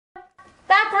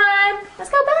Let's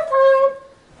go bath time.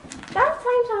 Bath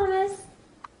time, Thomas.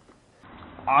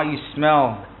 Oh, you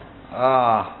smell.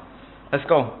 Let's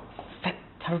go.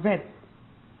 Have a bed.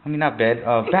 I mean, not bed.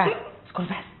 Bath. Let's go to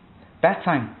bed. Bath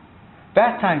time.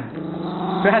 Bath time.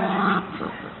 Bath.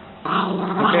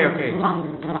 Okay.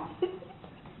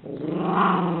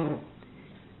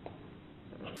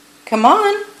 Come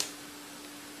on.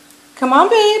 Come on,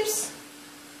 babes.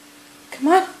 Come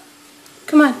on.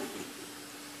 Come on.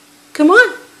 Come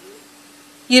on.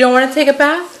 You don't want to take a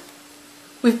bath?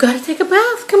 We've got to take a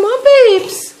bath. Come on,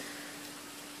 babes.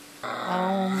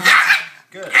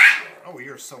 Good. Oh,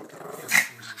 you're so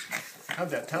tough. How'd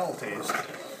that towel taste?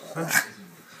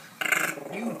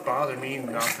 You bother me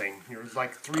nothing. You're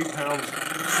like 3 pounds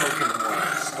soaking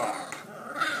wet. Stop.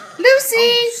 Lucy!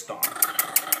 Oh, stop.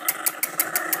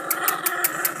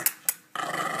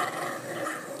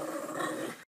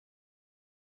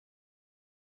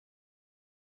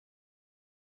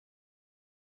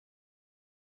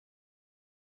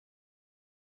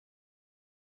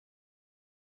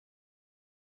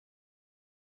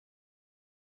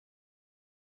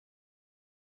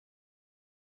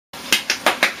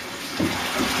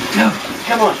 No,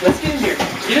 come on, let's get in here.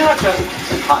 Get in the hot tub.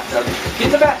 Hot tub. Get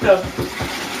in the bathtub.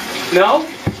 No?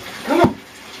 Come on.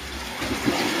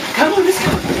 Come on, let's go.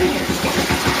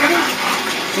 Come on.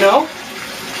 No?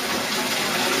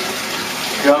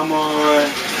 Come on.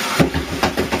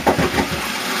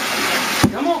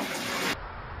 Come on.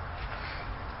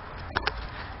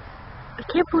 I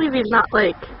can't believe he's not,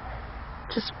 like,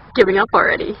 just giving up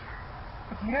already.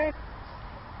 Okay.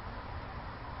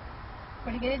 What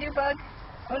are you gonna do, Bug?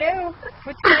 Oh no!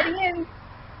 Foot's sliding in!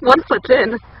 One foot's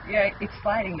in. Yeah, it's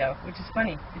sliding though, which is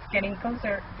funny. It's getting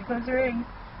closer. It's closer in.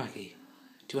 Maggie,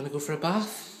 do you want to go for a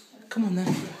bath? Come on then.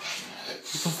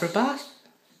 You come for a bath?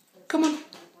 Come on.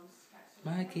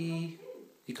 Maggie,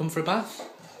 you come for a bath?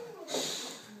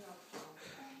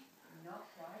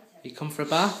 You come for a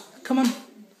bath? Come on.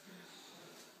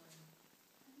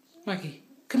 Maggie,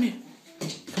 come here.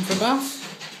 Come for a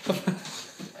bath? Come on.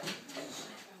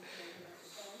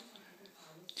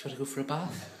 Do you want to go for a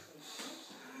bath?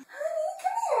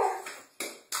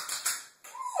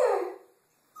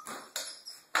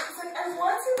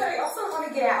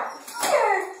 Get out.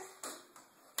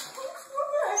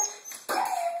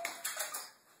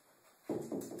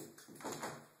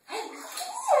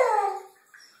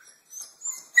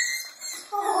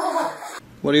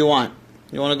 What do you want?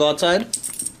 You want to go outside?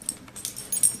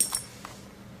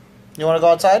 You want to go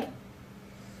outside?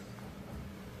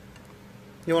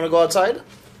 You want to go outside?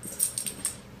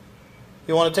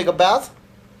 You want to take a bath?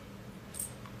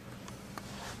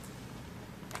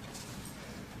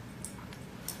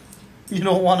 You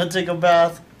don't want to take a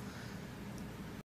bath?